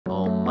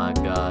my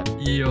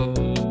god. Yo.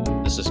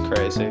 This is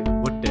crazy.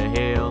 What the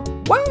hell?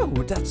 Wow,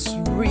 that's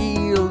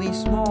really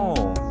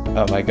small.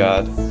 Oh my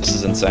god, this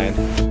is insane.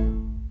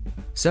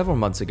 Several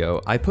months ago,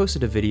 I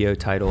posted a video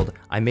titled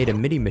 "I made a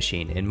MIDI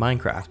machine in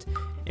Minecraft,"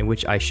 in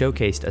which I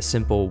showcased a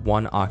simple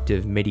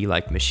 1-octave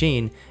MIDI-like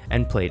machine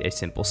and played a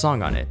simple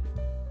song on it.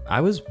 I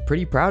was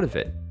pretty proud of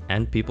it,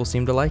 and people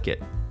seemed to like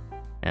it.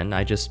 And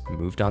I just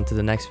moved on to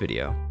the next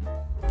video.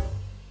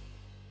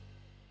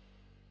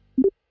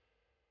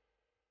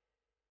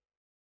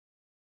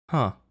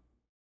 Huh.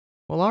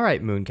 Well,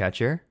 alright,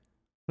 Mooncatcher.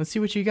 Let's see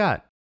what you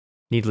got.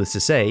 Needless to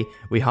say,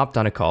 we hopped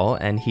on a call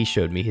and he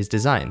showed me his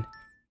design.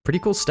 Pretty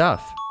cool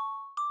stuff.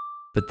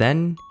 But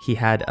then he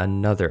had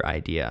another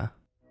idea.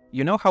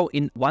 You know how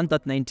in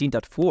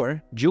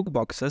 1.19.4,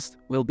 jukeboxes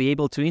will be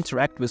able to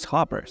interact with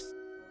hoppers?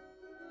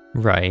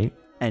 Right.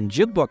 And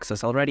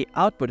jukeboxes already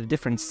output a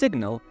different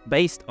signal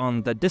based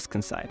on the disk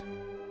inside.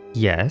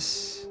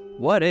 Yes.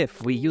 What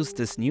if we use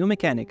this new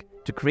mechanic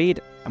to create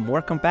a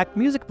more compact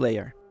music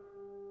player?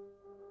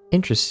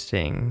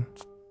 Interesting.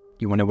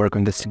 You want to work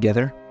on this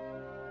together?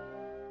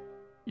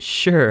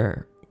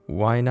 Sure,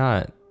 why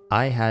not?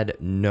 I had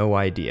no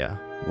idea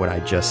what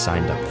I just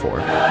signed up for.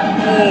 How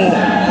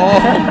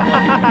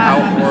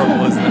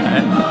horrible was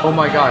that? Oh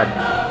my god.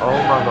 Oh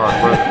my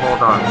god. Wait,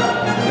 hold on.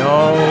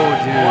 No,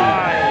 dude.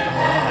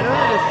 I don't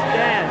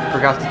understand. I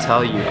forgot to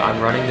tell you, I'm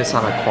running this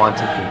on a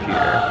quantum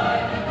computer.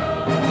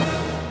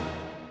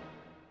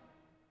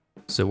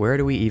 So where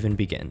do we even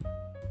begin?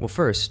 Well,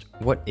 first,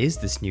 what is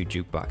this new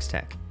jukebox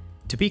tech?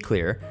 To be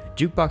clear,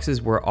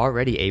 jukeboxes were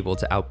already able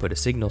to output a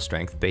signal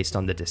strength based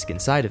on the disk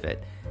inside of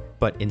it,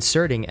 but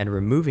inserting and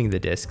removing the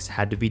disks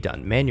had to be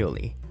done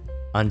manually.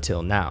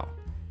 Until now.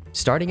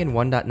 Starting in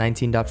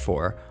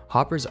 1.19.4,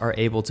 hoppers are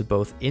able to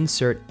both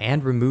insert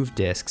and remove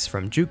disks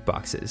from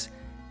jukeboxes.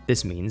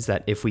 This means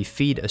that if we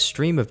feed a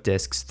stream of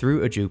disks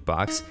through a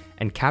jukebox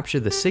and capture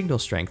the signal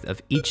strength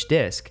of each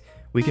disk,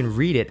 we can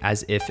read it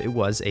as if it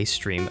was a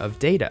stream of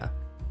data.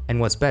 And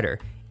what's better,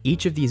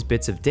 each of these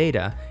bits of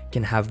data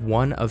can have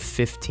one of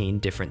 15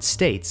 different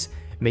states,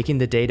 making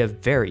the data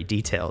very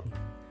detailed.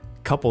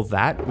 Couple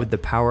that with the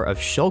power of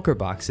shulker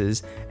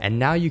boxes, and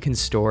now you can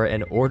store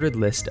an ordered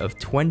list of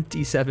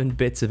 27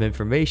 bits of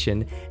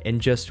information in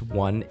just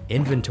one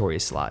inventory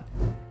slot.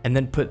 And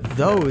then put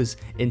those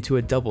into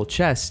a double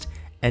chest,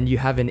 and you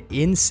have an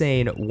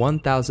insane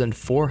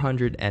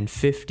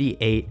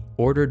 1,458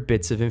 ordered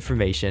bits of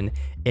information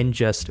in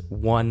just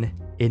one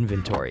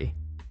inventory.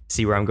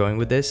 See where I'm going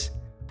with this?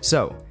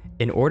 So,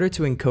 in order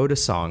to encode a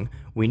song,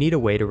 we need a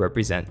way to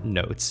represent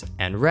notes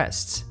and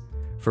rests.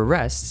 For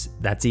rests,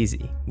 that's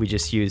easy. We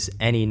just use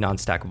any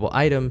non-stackable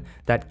item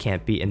that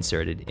can't be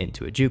inserted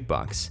into a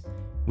jukebox.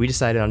 We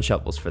decided on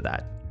shovels for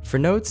that. For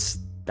notes,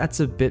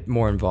 that's a bit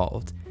more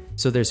involved.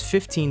 So there's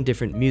 15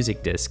 different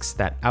music disks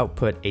that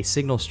output a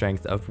signal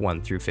strength of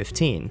 1 through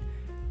 15.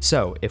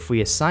 So if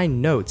we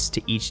assign notes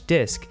to each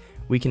disk,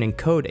 we can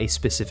encode a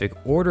specific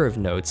order of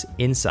notes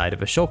inside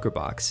of a shulker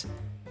box.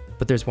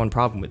 But there's one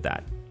problem with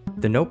that.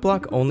 The note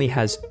block only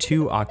has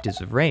 2 octaves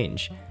of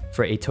range,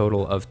 for a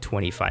total of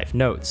 25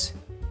 notes.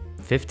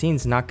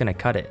 15's not gonna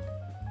cut it.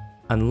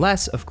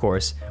 Unless, of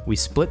course, we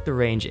split the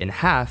range in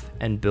half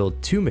and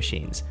build 2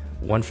 machines,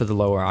 one for the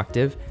lower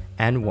octave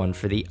and one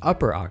for the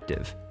upper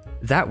octave.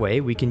 That way,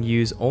 we can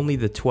use only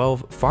the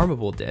 12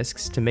 farmable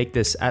disks to make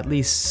this at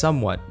least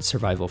somewhat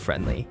survival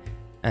friendly.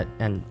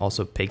 And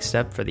also pig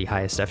step for the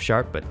highest F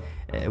sharp, but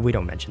we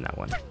don't mention that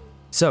one.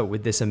 So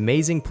with this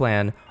amazing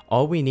plan,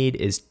 all we need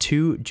is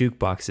 2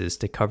 jukeboxes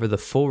to cover the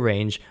full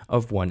range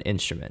of one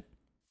instrument.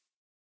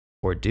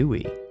 Or do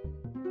we?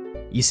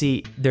 You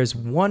see, there's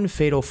one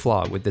fatal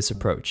flaw with this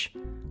approach.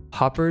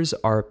 Hoppers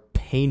are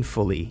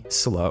painfully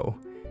slow.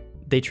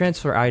 They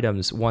transfer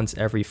items once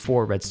every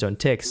 4 redstone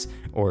ticks,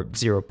 or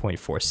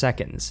 0.4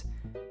 seconds.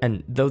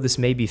 And though this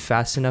may be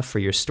fast enough for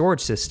your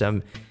storage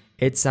system,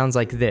 it sounds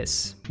like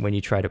this when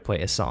you try to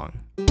play a song.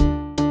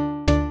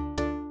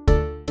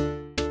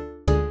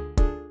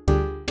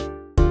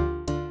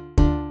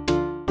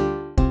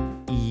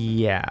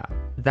 Yeah,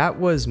 that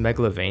was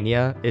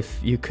Megalovania, if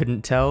you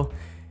couldn't tell.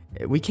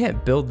 We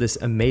can't build this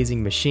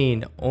amazing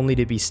machine only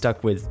to be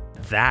stuck with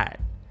that.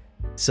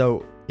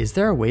 So, is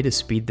there a way to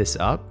speed this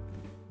up?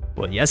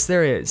 Well, yes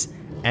there is.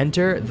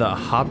 Enter the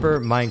Hopper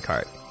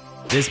Minecart.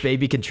 This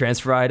baby can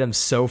transfer items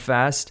so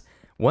fast,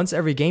 once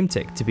every game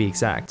tick to be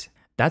exact.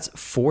 That's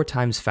 4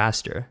 times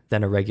faster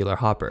than a regular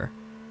hopper.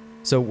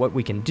 So what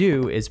we can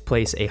do is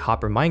place a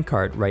Hopper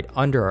Minecart right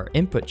under our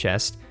input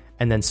chest,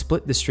 and then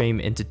split the stream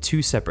into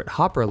 2 separate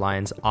hopper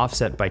lines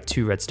offset by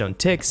 2 redstone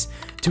ticks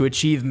to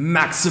achieve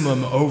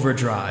maximum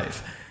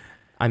overdrive.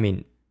 I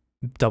mean,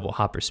 double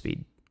hopper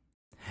speed.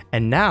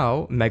 And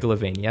now,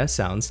 Megalovania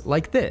sounds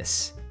like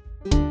this.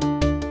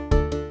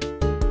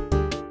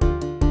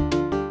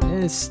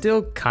 It's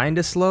still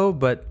kinda slow,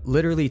 but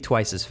literally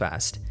twice as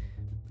fast.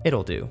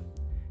 It'll do.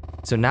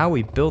 So now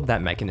we build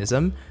that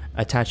mechanism,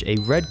 attach a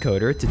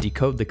redcoder to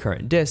decode the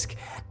current disk,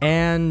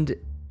 and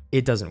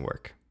it doesn't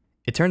work.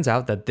 It turns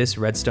out that this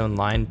redstone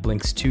line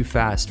blinks too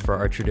fast for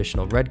our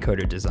traditional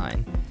redcoder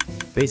design.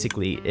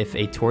 Basically, if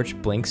a torch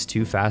blinks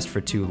too fast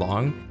for too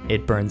long,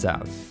 it burns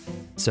out.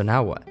 So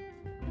now what?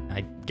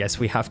 I guess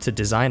we have to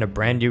design a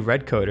brand new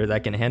redcoder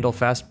that can handle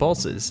fast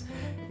pulses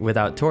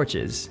without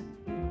torches.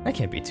 That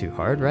can't be too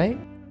hard, right?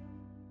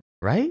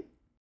 Right?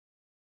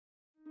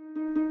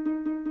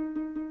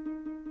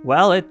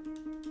 Well, it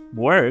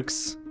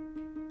works.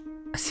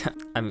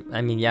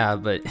 I mean, yeah,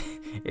 but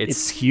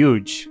It's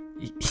huge.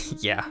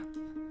 yeah.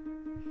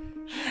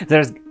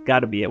 There's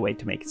gotta be a way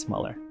to make it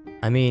smaller.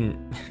 I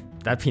mean,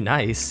 that'd be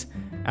nice.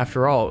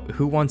 After all,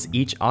 who wants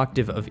each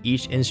octave of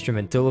each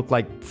instrument to look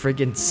like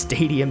friggin'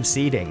 stadium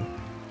seating?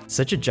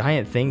 Such a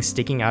giant thing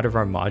sticking out of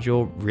our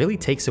module really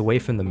takes away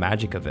from the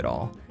magic of it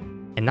all.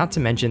 And not to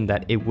mention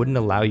that it wouldn't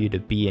allow you to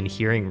be in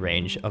hearing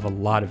range of a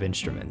lot of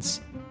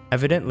instruments.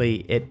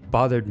 Evidently, it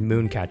bothered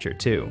Mooncatcher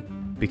too,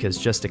 because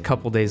just a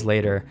couple days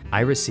later,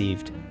 I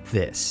received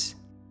this.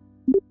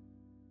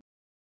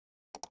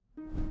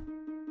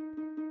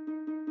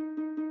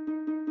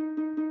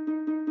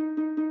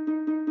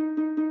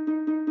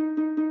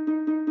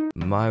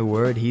 My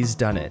word, he's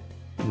done it.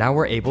 Now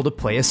we're able to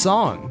play a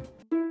song.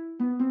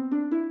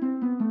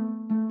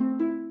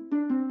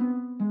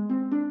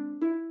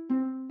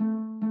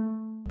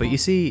 But you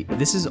see,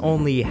 this is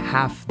only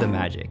half the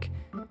magic.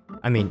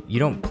 I mean, you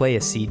don't play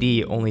a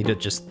CD only to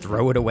just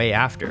throw it away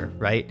after,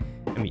 right?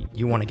 I mean,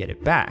 you want to get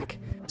it back.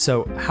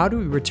 So how do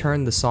we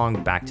return the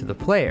song back to the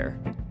player?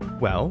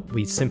 Well,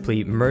 we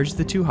simply merge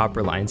the two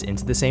hopper lines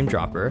into the same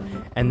dropper,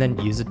 and then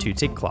use a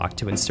 2-tick clock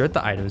to insert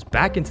the items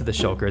back into the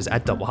shulkers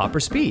at double hopper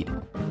speed.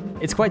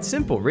 It's quite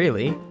simple,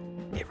 really.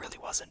 It really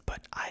wasn't,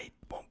 but I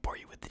won't bore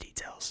you with the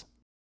details.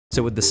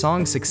 So with the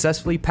song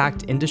successfully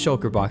packed into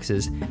shulker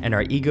boxes and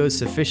our egos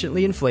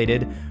sufficiently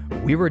inflated,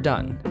 we were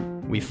done.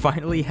 We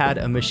finally had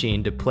a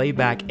machine to play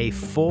back a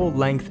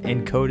full-length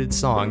encoded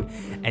song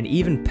and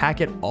even pack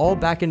it all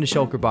back into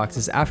shulker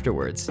boxes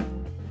afterwards.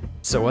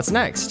 So what's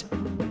next?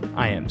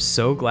 I am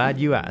so glad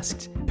you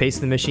asked.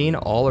 Paste the machine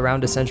all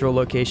around a central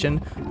location,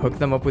 hook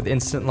them up with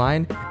instant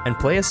line, and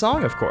play a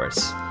song, of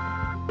course.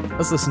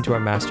 Let's listen to our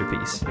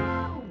masterpiece.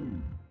 All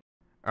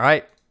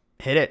right,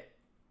 hit it.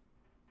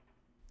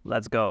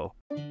 Let's go.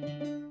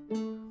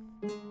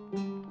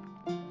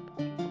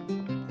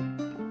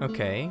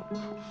 Okay.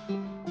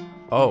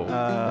 Oh.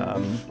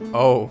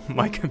 Oh,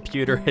 my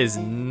computer is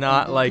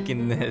not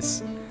liking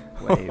this.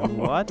 Wait,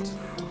 what?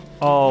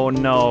 Oh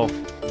no.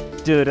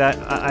 Dude,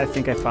 I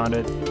think I found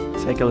it.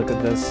 Take a look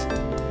at this.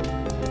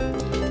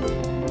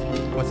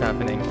 What's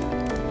happening?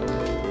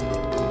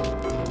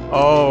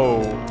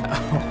 Oh.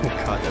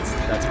 Oh god,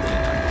 that's really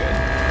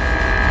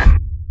not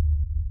good.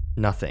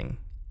 Nothing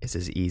is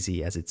as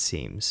easy as it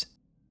seems.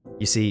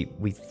 You see,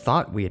 we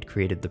thought we had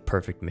created the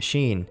perfect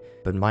machine,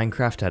 but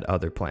Minecraft had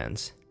other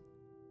plans.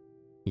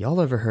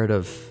 Y'all ever heard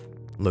of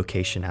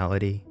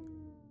locationality?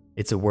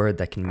 It's a word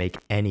that can make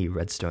any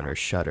redstoner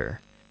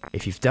shudder.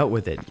 If you've dealt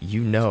with it,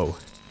 you know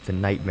the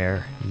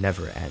nightmare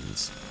never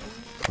ends.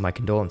 My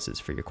condolences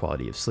for your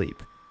quality of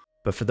sleep.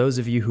 But for those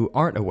of you who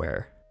aren't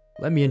aware,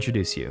 let me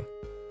introduce you.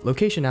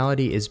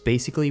 Locationality is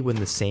basically when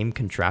the same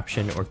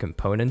contraption or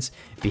components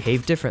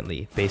behave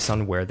differently based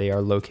on where they are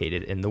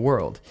located in the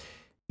world.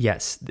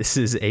 Yes, this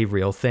is a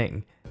real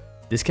thing.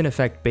 This can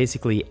affect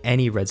basically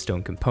any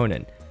redstone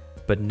component,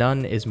 but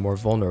none is more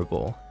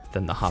vulnerable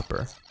than the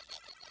hopper.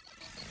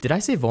 Did I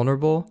say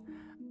vulnerable?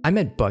 I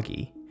meant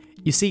buggy.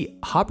 You see,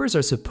 hoppers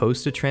are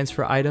supposed to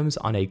transfer items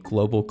on a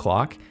global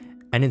clock,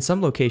 and in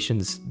some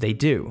locations they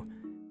do,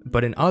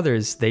 but in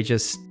others they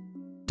just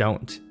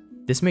don't.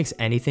 This makes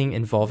anything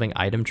involving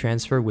item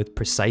transfer with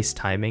precise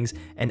timings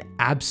an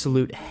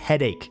absolute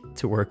headache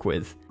to work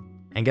with.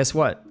 And guess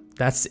what?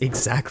 That's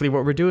exactly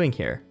what we're doing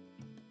here.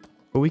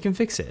 But we can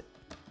fix it.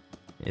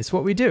 It's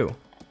what we do.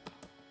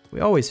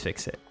 We always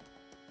fix it.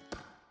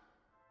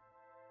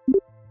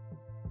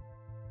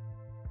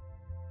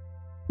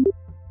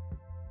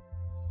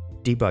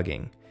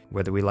 Debugging,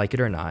 whether we like it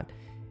or not,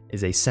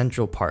 is a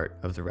central part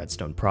of the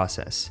redstone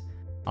process.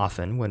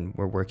 Often, when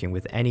we're working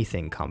with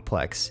anything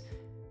complex,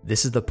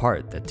 this is the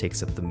part that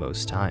takes up the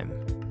most time.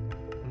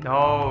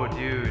 No,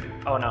 dude.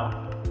 Oh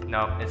no.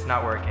 No, it's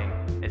not working.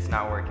 It's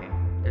not working.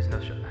 There's no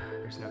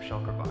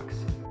shulker box.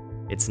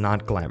 It's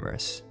not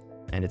glamorous,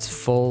 and it's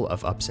full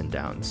of ups and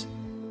downs.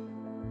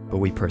 But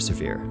we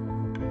persevere.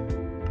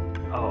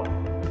 Oh,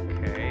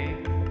 okay.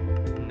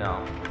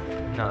 No,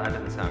 that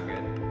doesn't sound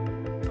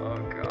good. Oh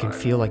god. It can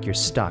feel like you're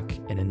stuck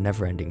in a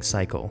never-ending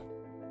cycle.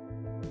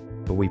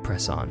 But we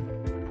press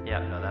on.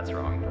 Yeah, no, that's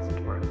wrong. That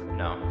doesn't work.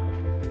 No.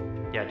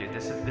 Yeah, dude,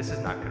 this is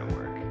not gonna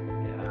work.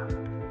 Yeah.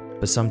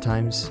 But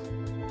sometimes,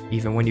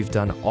 even when you've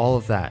done all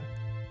of that,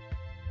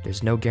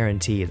 there's no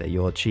guarantee that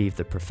you'll achieve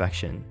the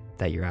perfection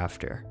that you're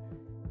after.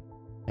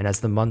 And as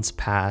the months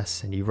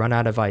pass and you run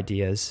out of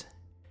ideas,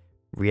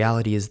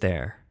 reality is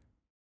there,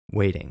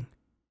 waiting.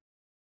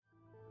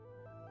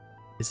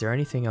 Is there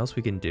anything else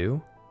we can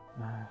do?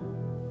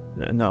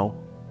 No.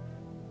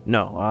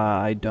 No,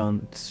 I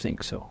don't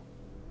think so.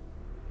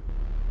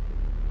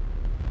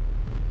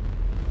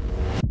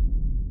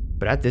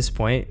 But at this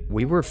point,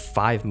 we were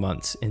 5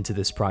 months into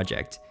this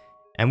project,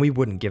 and we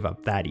wouldn't give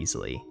up that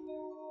easily.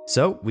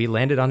 So we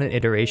landed on an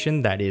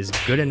iteration that is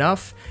good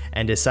enough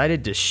and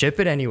decided to ship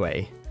it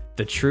anyway,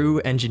 the true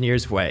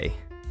engineer's way.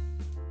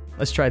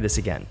 Let's try this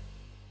again.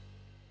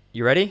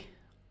 You ready?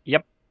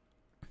 Yep.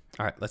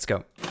 All right, let's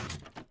go.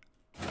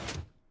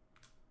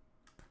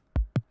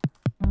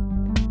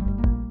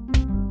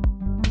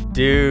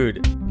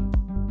 Dude,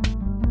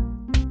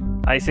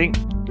 I think.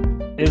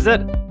 Is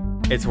it?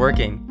 it's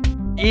working.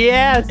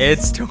 Yes!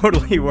 It's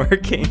totally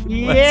working.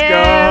 Yes! Let's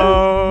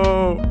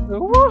go.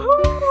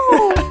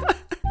 Woohoo!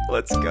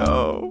 Let's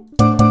go.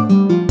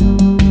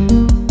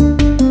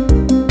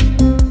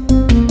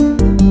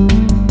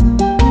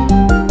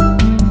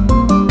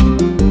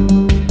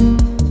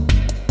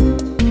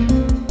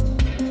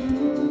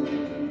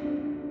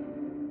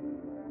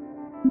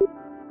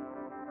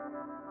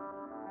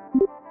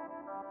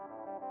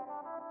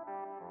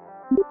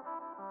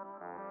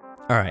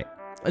 Alright,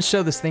 let's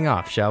show this thing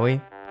off, shall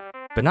we?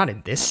 But not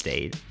in this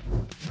state.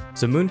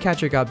 So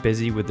Mooncatcher got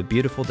busy with the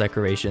beautiful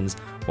decorations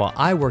while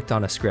I worked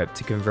on a script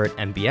to convert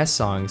MBS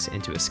songs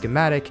into a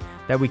schematic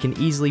that we can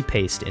easily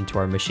paste into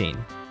our machine.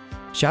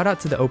 Shout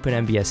out to the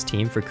OpenMBS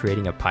team for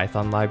creating a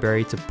Python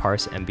library to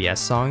parse MBS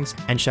songs,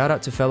 and shout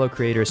out to fellow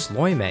creator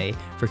Sloime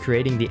for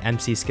creating the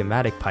MC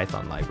schematic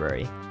Python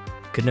library.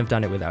 Couldn't have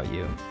done it without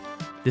you.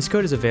 This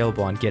code is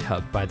available on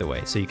GitHub, by the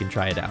way, so you can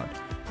try it out.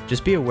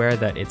 Just be aware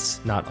that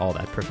it's not all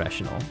that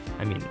professional.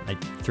 I mean, I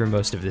threw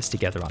most of this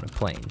together on a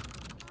plane.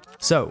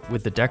 So,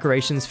 with the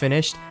decorations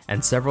finished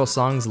and several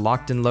songs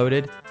locked and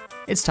loaded,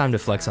 it's time to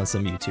flex on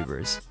some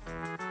YouTubers.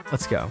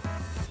 Let's go.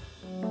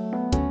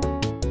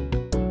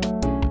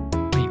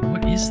 Wait,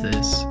 what is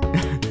this?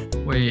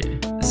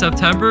 Wait,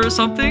 September or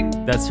something?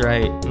 That's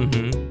right.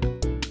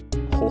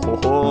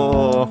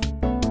 Oh,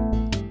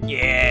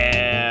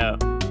 yeah.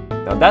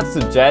 Now that's the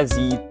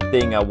jazzy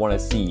thing I want to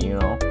see, you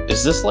know?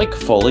 Is this like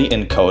fully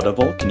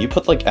encodable? Can you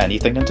put like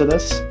anything into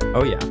this?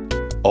 Oh yeah.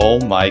 Oh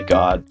my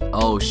god.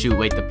 Oh shoot,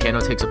 wait, the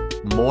piano takes up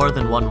more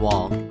than one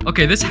wall.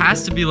 Okay, this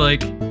has to be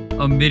like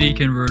a MIDI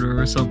converter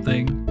or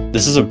something.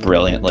 This is a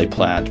brilliantly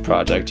planned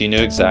project. You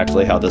knew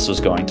exactly how this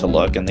was going to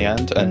look in the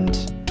end,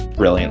 and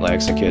brilliantly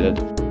executed.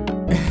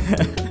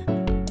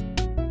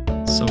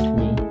 So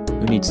cool.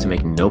 Who needs to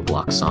make no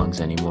block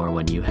songs anymore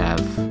when you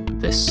have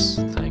this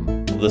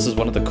thing? This is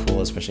one of the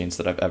coolest machines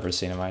that I've ever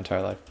seen in my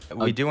entire life.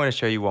 We do want to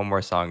show you one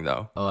more song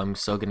though. Oh, I'm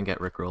so gonna get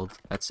rickrolled.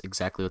 That's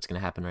exactly what's gonna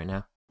happen right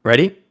now.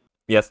 Ready?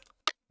 Yes.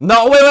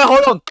 No, wait,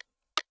 hold on.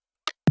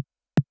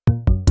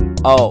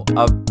 Oh,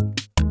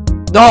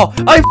 no,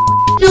 I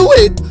knew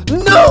it.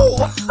 No.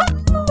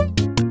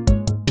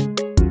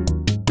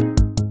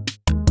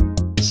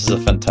 This is a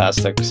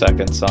fantastic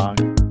second song.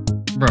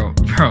 Bro.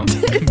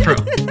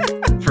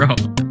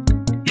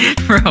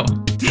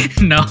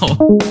 No.